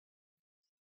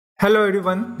Hello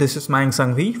everyone, this is Mayank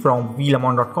Sanghvi from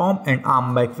vlamon.com and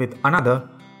I'm back with another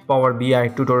Power BI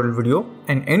tutorial video,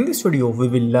 and in this video we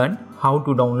will learn how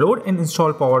to download and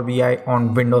install Power BI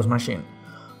on Windows machine.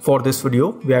 For this video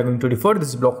we are going to refer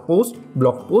this blog post.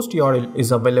 Blog post URL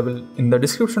is available in the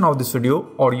description of this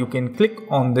video, or you can click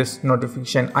on this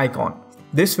notification icon.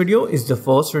 This video is the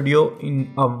first video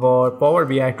in our Power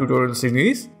BI tutorial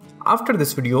series. After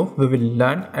this video, we will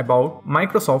learn about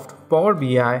Microsoft Power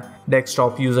BI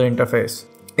desktop user interface.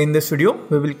 In this video,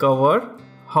 we will cover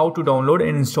how to download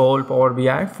and install Power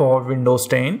BI for Windows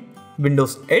 10,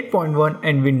 Windows 8.1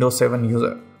 and Windows 7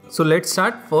 user. So let's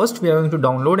start. First, we are going to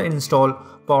download and install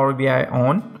Power BI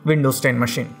on Windows 10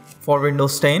 machine. For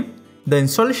Windows 10, the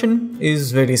installation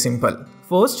is very simple.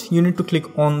 First, you need to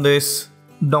click on this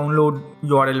download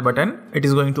URL button. It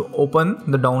is going to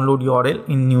open the download URL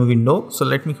in new window. So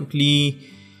let me quickly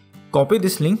copy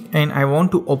this link, and I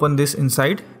want to open this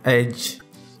inside Edge.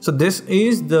 So this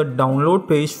is the download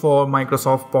page for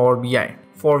Microsoft Power BI.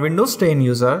 For Windows 10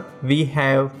 user, we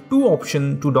have two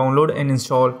options to download and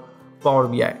install Power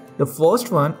BI. The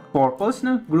first one, for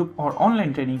personal, group or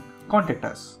online training, contact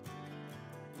us.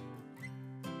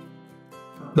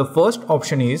 The first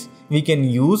option is we can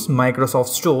use Microsoft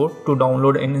Store to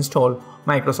download and install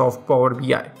Microsoft Power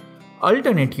BI.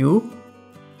 Alternative,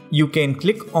 you can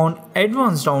click on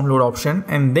advanced download option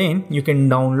and then you can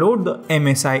download the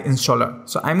MSI installer.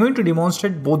 So I'm going to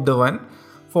demonstrate both the one.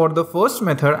 For the first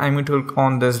method, I'm going to click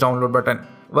on this download button.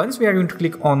 Once we are going to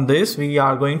click on this, we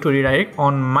are going to redirect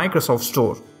on Microsoft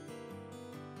Store.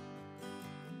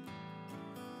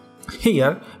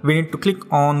 Here we need to click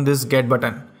on this get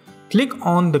button. Click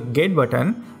on the get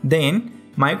button,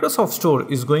 then Microsoft Store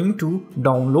is going to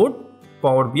download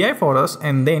Power BI for us,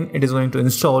 and then it is going to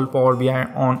install Power BI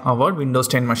on our Windows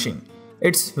 10 machine.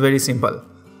 It's very simple.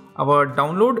 Our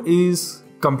download is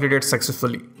completed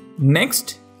successfully.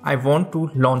 Next, I want to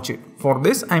launch it. For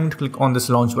this, I'm going to click on this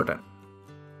launch button.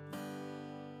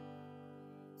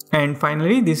 And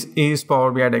finally, this is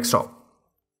Power BI desktop.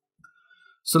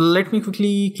 So let me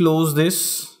quickly close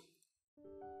this.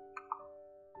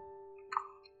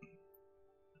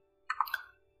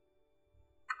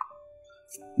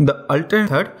 The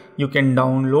alternate method, you can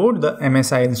download the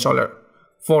MSI installer.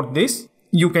 For this,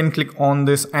 you can click on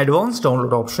this advanced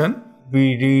download option.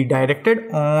 We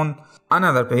redirected on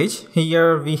another page.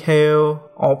 Here we have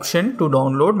option to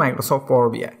download Microsoft Power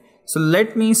BI. So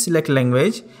let me select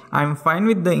language. I'm fine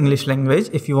with the English language.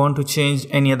 If you want to change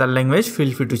any other language,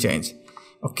 feel free to change.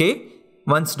 Okay.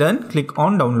 Once done, click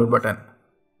on download button.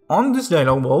 On this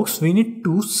dialog box, we need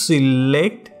to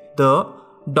select the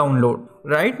download.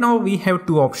 Right now we have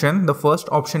two options. The first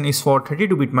option is for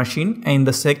 32-bit machine and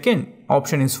the second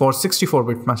option is for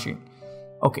 64-bit machine.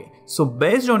 Okay, so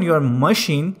based on your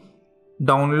machine,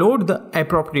 download the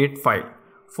appropriate file.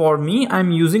 For me,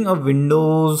 I'm using a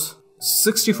Windows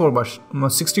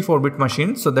 64-bit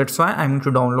machine, so that's why I'm going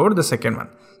to download the second one.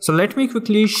 So let me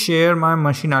quickly share my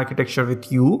machine architecture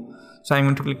with you. So I'm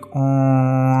going to click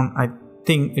on, I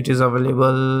think it is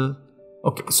available.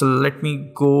 Okay, so let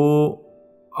me go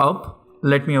up.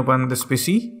 Let me open this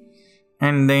PC,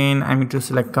 and then I'm going to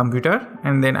select computer,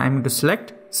 and then I'm going to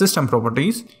select system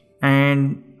properties,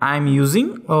 and I'm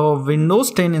using a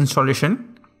Windows 10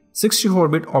 installation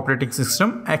 64-bit operating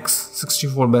system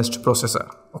x64 based processor.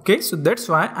 Okay, so that's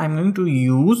why I'm going to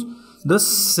use the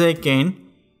second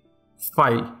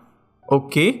file.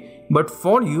 Okay, but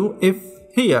for you, if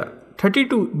here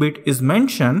 32-bit is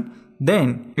mentioned,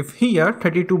 then if here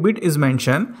 32-bit is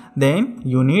mentioned, then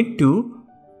you need to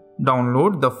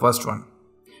download the first one.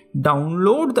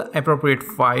 Download the appropriate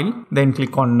file, then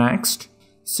click on next.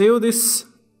 Save this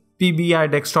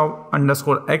PBI desktop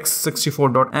underscore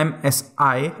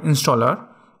x64.msi installer,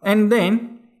 and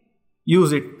then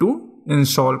use it to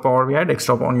install Power BI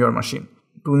desktop on your machine.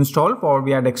 To install Power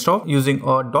BI desktop using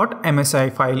a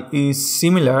 .msi file is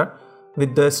similar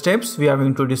with the steps we are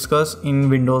going to discuss in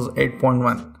Windows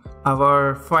 8.1.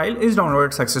 Our file is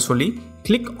downloaded successfully.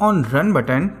 Click on run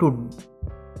button to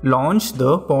launch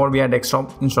the Power BI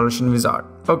desktop installation wizard.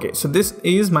 Okay, so this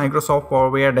is Microsoft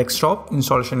Power BI desktop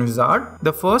installation wizard.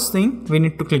 The first thing, we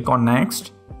need to click on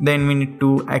next. Then we need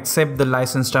to accept the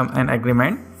license term and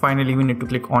agreement. Finally, we need to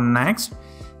click on next.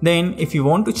 Then if you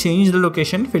want to change the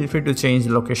location, feel free to change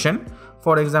the location.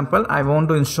 For example, I want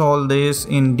to install this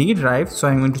in D drive, so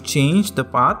I'm going to change the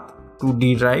path to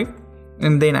D drive,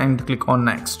 and then I'm going to click on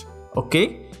next.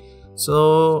 Okay.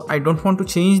 So I don't want to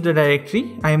change the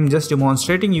directory. I am just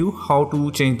demonstrating you how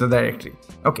to change the directory.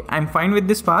 Okay, I'm fine with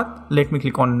this path. Let me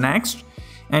click on next,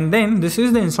 And then this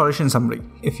is the installation summary.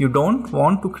 If you don't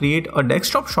want to create a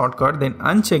desktop shortcut, then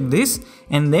uncheck this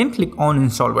and then click on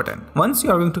install button. Once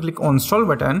you are going to click on install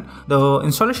button, the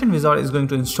installation wizard is going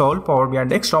to install Power BI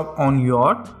Desktop on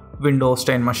your Windows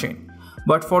 10 machine.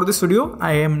 But for this video,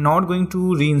 I am not going to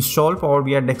reinstall Power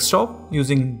BI Desktop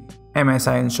using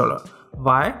MSI installer.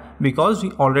 Why? Because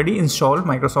we already installed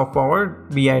Microsoft Power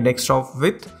BI Desktop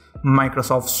with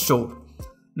Microsoft Store.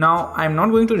 Now, I'm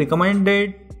not going to recommend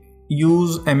it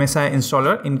use MSI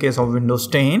installer in case of Windows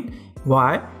 10.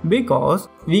 Why? Because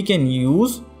we can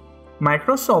use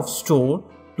Microsoft Store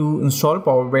to install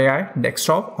Power BI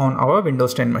Desktop on our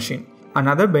Windows 10 machine.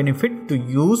 Another benefit to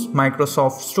use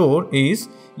Microsoft Store is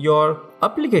your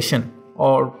application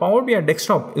or Power BI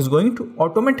Desktop is going to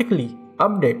automatically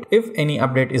update if any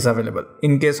update is available.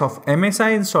 In case of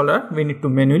MSI installer, we need to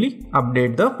manually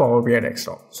update the Power BI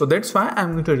Desktop. So that's why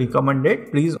I'm going to recommend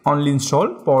it. Please only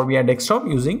install Power BI Desktop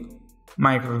using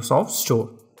Microsoft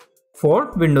Store.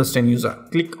 For Windows 10 user,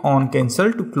 click on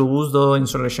cancel to close the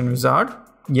installation wizard.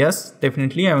 Yes,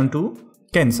 definitely I want to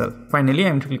cancel. Finally,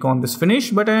 I'm going to click on this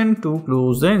finish button to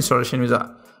close the installation wizard.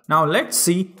 Now let's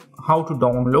see how to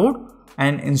download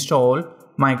and install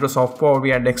Microsoft Power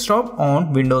BI Desktop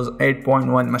on Windows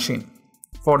 8.1 machine.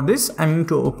 For this, I'm going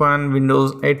to open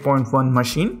Windows 8.1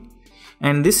 machine.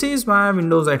 And this is my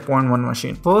Windows 8.1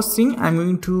 machine. First thing, I'm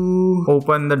going to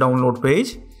open the download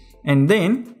page. And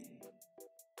then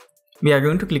we are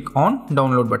going to click on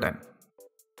download button.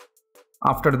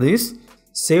 After this,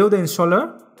 save the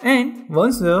installer, and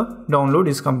once the download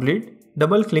is complete,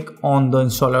 double click on the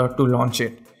installer to launch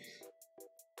it.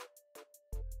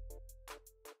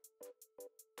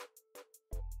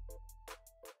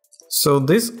 So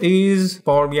this is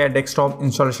Power BI Desktop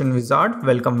installation wizard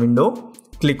welcome window.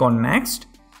 Click on next.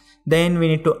 Then we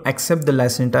need to accept the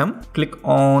license term. Click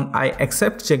on I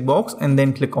accept checkbox and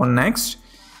then click on next.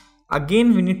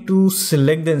 Again, we need to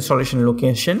select the installation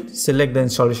location. Select the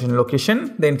installation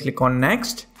location, then click on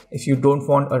next. If you don't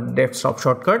want a desktop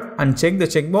shortcut, uncheck the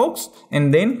checkbox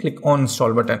and then click on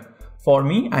install button. For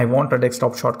me, I want a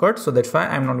desktop shortcut, so that's why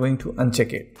I'm not going to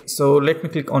uncheck it. So let me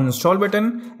click on install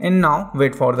button and now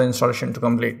wait for the installation to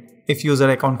complete. If user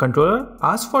account controller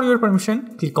asks for your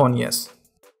permission, click on yes.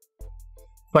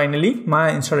 Finally, my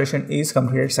installation is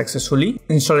completed successfully.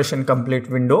 Installation complete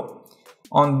window.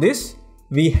 On this,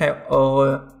 we have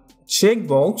a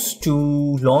checkbox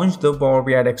to launch the Power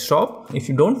BI Desktop. If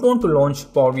you don't want to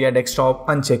launch Power BI Desktop,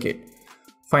 uncheck it.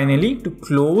 Finally, to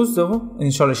close the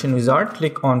installation wizard,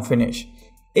 click on finish.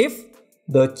 If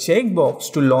the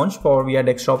checkbox to launch Power BI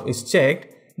Desktop is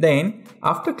checked, then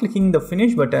after clicking the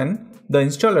finish button, the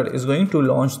installer is going to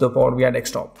launch the Power BI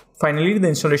Desktop. Finally, the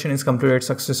installation is completed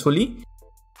successfully.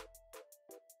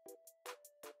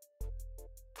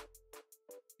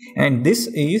 And this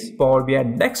is Power BI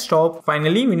Desktop.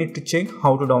 Finally, we need to check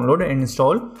how to download and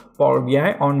install Power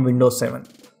BI on Windows 7.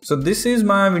 So this is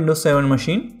my Windows 7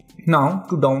 machine. Now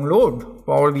to download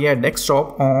Power BI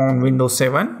Desktop on Windows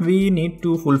 7, we need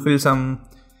to fulfill some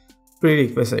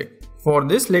prerequisite. For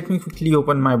this, let me quickly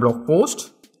open my blog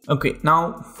post. Okay,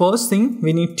 now first thing,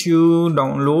 we need to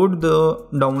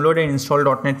download and install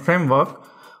 .NET Framework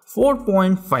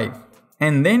 4.5.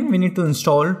 And then we need to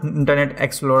install Internet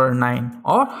Explorer 9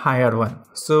 or higher one.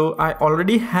 So I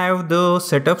already have the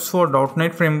setups for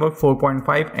 .NET Framework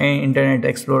 4.5 and Internet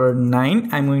Explorer 9.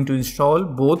 I'm going to install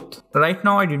both. Right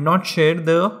now I did not share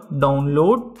the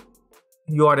download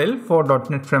URL for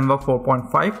 .NET Framework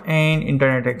 4.5 and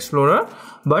Internet Explorer,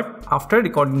 but after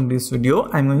recording this video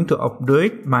I'm going to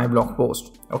update my blog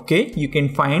post. Okay, you can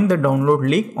find the download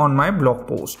link on my blog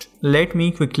post. Let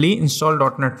me quickly install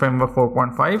 .NET Framework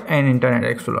 4.5 and Internet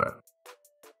Explorer.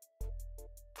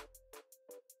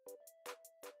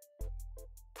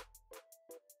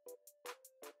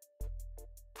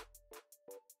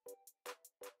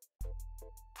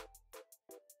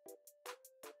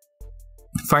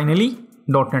 Finally,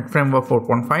 .NET Framework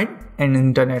 4.5 and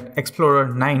Internet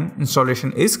Explorer 9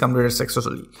 installation is completed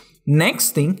successfully.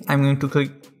 Next thing, I'm going to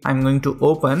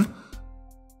open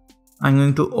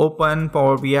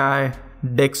Power BI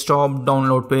Desktop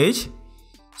download page.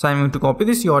 So I'm going to copy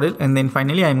this URL and then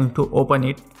finally I'm going to open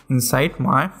it inside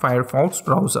my Firefox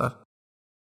browser.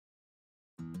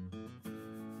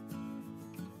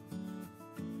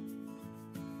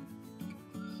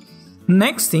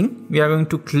 Next thing, we are going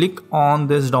to click on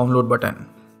this download button.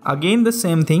 Again the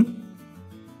same thing,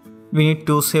 we need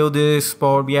to save this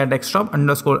Power BI Desktop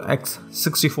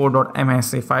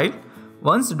 _x64.msa file.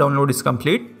 Once the download is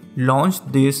complete, launch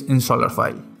this installer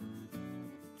file.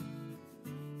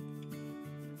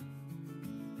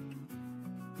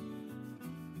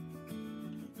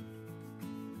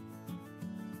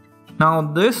 Now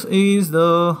this is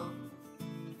the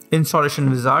installation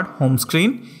wizard home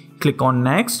screen. Click on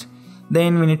next.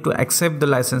 Then we need to accept the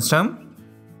license term.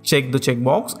 Check the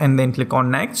checkbox and then click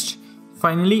on next.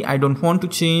 Finally, I don't want to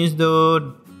change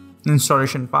the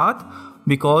installation path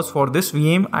because for this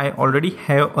VM I already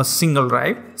have a single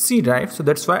drive, C drive, so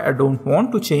that's why I don't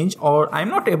want to change, or I'm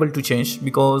not able to change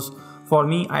because for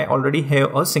me I already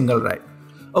have a single drive.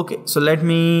 Okay, so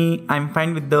I'm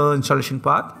fine with the installation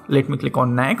path. Let me click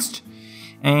on next.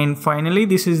 And finally,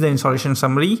 this is the installation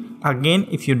summary. Again,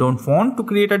 if you don't want to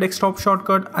create a desktop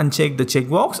shortcut, uncheck the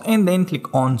checkbox and then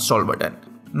click on install button.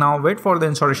 Now wait for the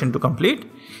installation to complete.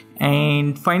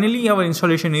 And finally, our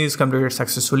installation is completed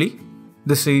successfully.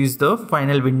 This is the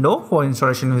final window for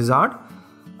installation wizard.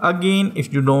 Again,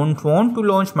 if you don't want to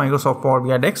launch Microsoft Power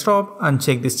BI Desktop,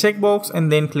 uncheck this checkbox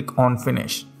and then click on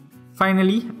finish.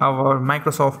 Finally, our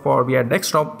Microsoft Power BI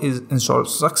Desktop is installed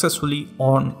successfully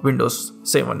on Windows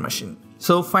 7 machine.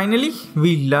 So finally,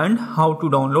 we learned how to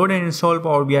download and install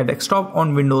Power BI Desktop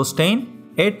on Windows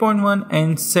 10, 8.1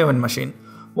 and 7 machine.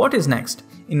 What is next?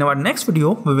 In our next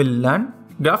video, we will learn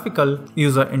graphical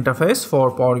user interface for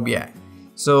Power BI.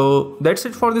 So that's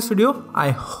it for this video.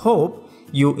 I hope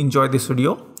you enjoyed this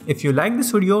video. If you like this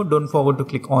video, don't forget to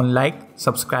click on like,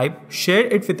 subscribe, share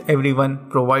it with everyone,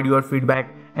 provide your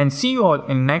feedback, and see you all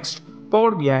in next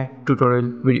Power BI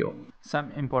tutorial video.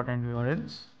 Some important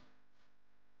URLs.